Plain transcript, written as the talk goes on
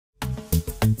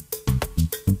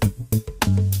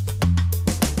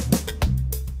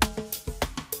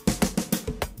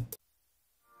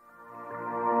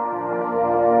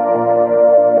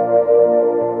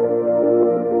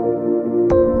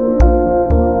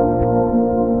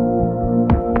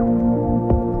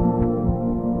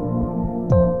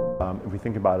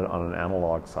about it on an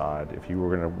analog side, if you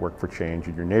were going to work for change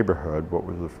in your neighborhood, what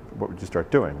would you start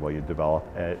doing? Well, you'd develop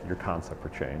your concept for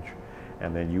change,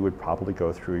 and then you would probably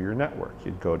go through your network.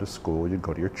 You'd go to school, you'd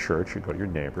go to your church, you'd go to your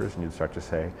neighbors, and you'd start to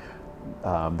say,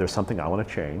 there's something I want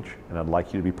to change, and I'd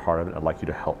like you to be part of it, I'd like you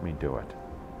to help me do it.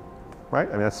 Right?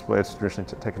 I mean, that's the way it's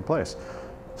traditionally taken place.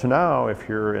 So now, if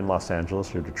you're in Los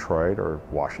Angeles or Detroit or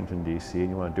Washington, D.C., and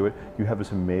you want to do it, you have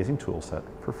this amazing tool set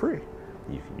for free.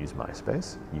 You can use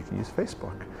MySpace, you can use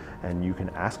Facebook, and you can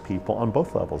ask people on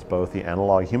both levels, both the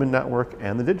analog human network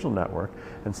and the digital network,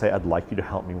 and say, I'd like you to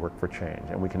help me work for change.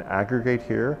 And we can aggregate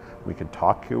here, we can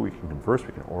talk here, we can converse,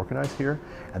 we can organize here,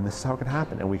 and this is how it can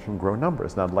happen, and we can grow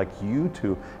numbers. And I'd like you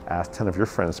to ask 10 of your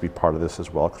friends to be part of this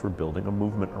as well, because we're building a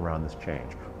movement around this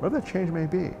change, whatever that change may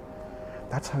be.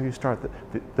 That's how you start.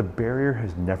 The barrier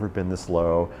has never been this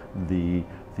low. The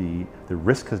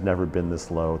risk has never been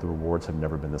this low. The rewards have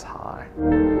never been this high.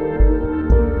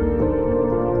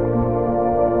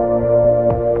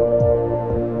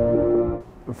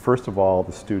 First of all,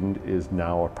 the student is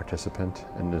now a participant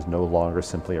and is no longer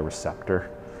simply a receptor.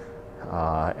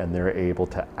 And they're able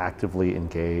to actively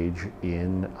engage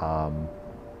in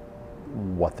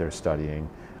what they're studying.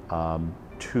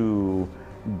 To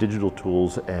digital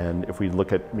tools, and if we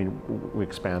look at, we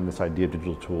expand this idea of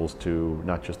digital tools to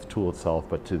not just the tool itself,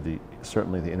 but to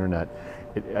certainly the internet.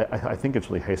 I think it's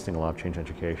really hastening a lot of change in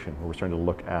education, where we're starting to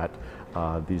look at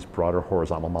these broader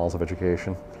horizontal models of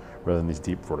education rather than these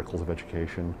deep verticals of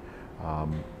education.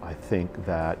 I think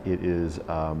that it is,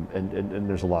 and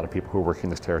there's a lot of people who are working in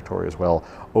this territory as well,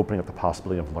 opening up the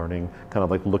possibility of learning, kind of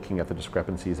like looking at the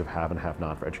discrepancies of have and have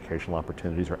not for educational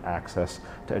opportunities or access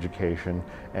to education,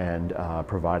 and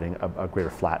providing a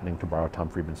greater flattening, to borrow Tom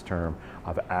Friedman's term,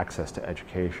 of access to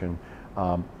education.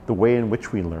 The way in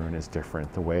which we learn is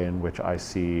different. The way in which I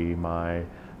see my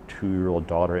 2-year-old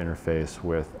daughter interface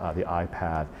with the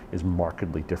iPad is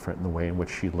markedly different in the way in which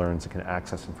she learns and can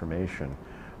access information.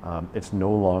 It's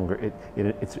no longer,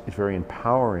 it's very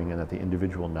empowering in that the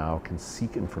individual now can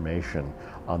seek information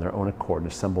on their own accord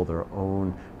and assemble their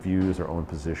own views, their own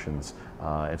positions.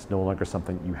 It's no longer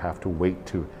something you have to wait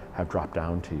to have drop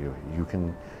down to you. You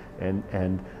can,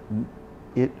 and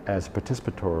it as a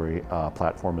participatory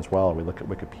platform as well. We look at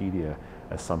Wikipedia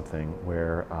as something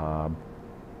where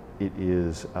it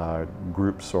is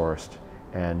group sourced.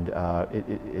 And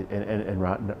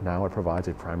now it provides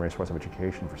a primary source of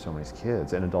education for so many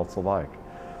kids and adults alike.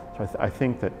 So I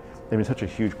think that, it's such a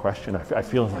huge question. I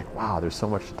feel like, wow, there's so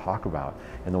much to talk about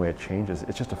in the way it changes.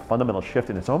 It's just a fundamental shift,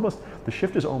 and the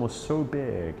shift is almost so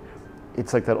big.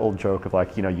 It's like that old joke of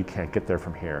like, you can't get there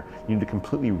from here. You need to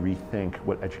completely rethink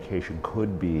what education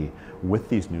could be with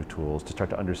these new tools to start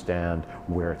to understand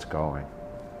where it's going.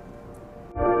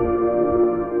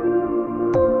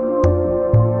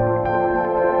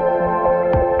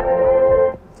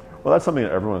 Well, that's something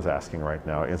that everyone's asking right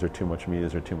now. Is there too much media?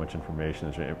 Is there too much information?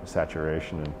 Is there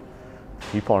saturation? And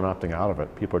people aren't opting out of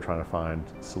it. People are trying to find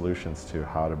solutions to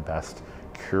how to best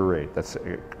curate. That's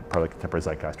part of the contemporary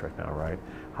zeitgeist right now, right?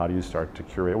 How do you start to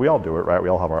curate? We all do it, right? We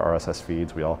all have our RSS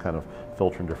feeds. We all kind of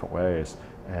filter in different ways,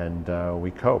 and we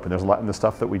cope. And there's a lot in the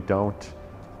stuff that we don't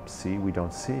see.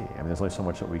 There's only so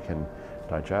much that we can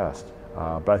digest.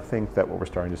 But I think that what we're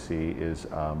starting to see is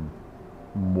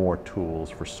more tools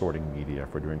for sorting media,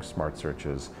 for doing smart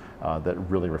searches that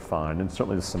really refine, and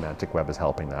certainly the semantic web is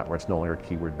helping that, where it's no longer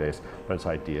keyword based, but it's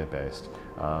idea based.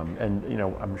 And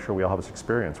I'm sure we all have this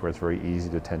experience where it's very easy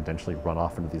to tendentially run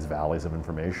off into these valleys of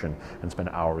information and spend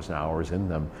hours and hours in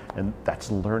them, and that's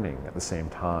learning at the same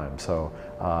time. So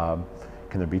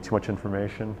can there be too much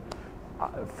information?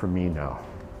 For me, no.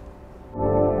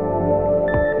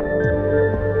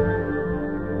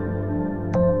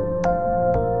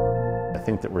 I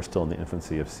think that we're still in the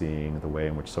infancy of seeing the way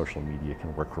in which social media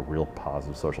can work for real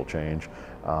positive social change.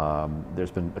 There's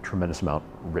been a tremendous amount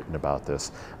written about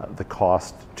this. The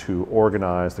cost to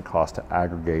organize, the cost to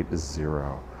aggregate is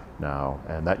zero now,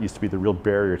 and that used to be the real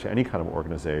barrier to any kind of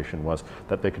organization, was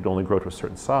that they could only grow to a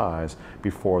certain size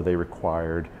before they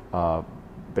required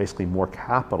basically more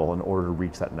capital in order to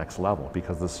reach that next level,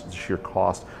 because of the sheer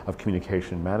cost of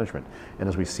communication and management. And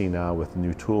as we see now with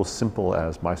new tools simple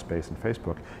as MySpace and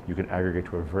Facebook, you can aggregate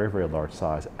to a very, very large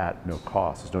size at no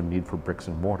cost. There's no need for bricks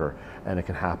and mortar, and it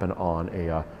can happen on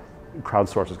a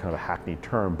crowdsource is kind of a hackneyed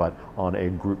term, but on a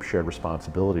group shared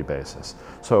responsibility basis.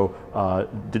 So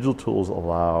digital tools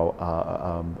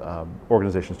allow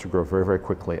organizations to grow very, very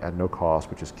quickly at no cost,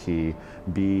 which is key.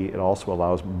 B, it also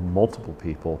allows multiple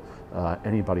people,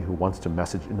 anybody who wants to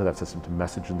message into that system, to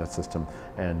message in that system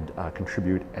and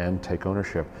contribute and take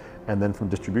ownership. And then from a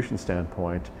distribution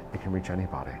standpoint, it can reach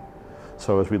anybody.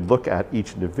 So as we look at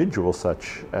each individual,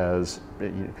 such as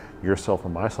yourself or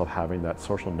myself, having that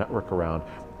social network around,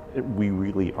 we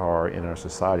really are in our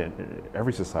society, and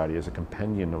every society is a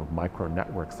compendium of micro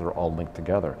networks that are all linked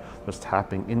together. Just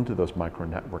tapping into those micro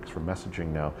networks for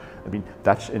messaging now. I mean,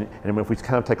 and if we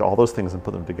kind of take all those things and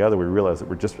put them together, we realize that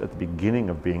we're just at the beginning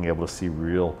of being able to see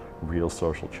real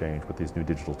social change with these new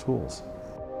digital tools.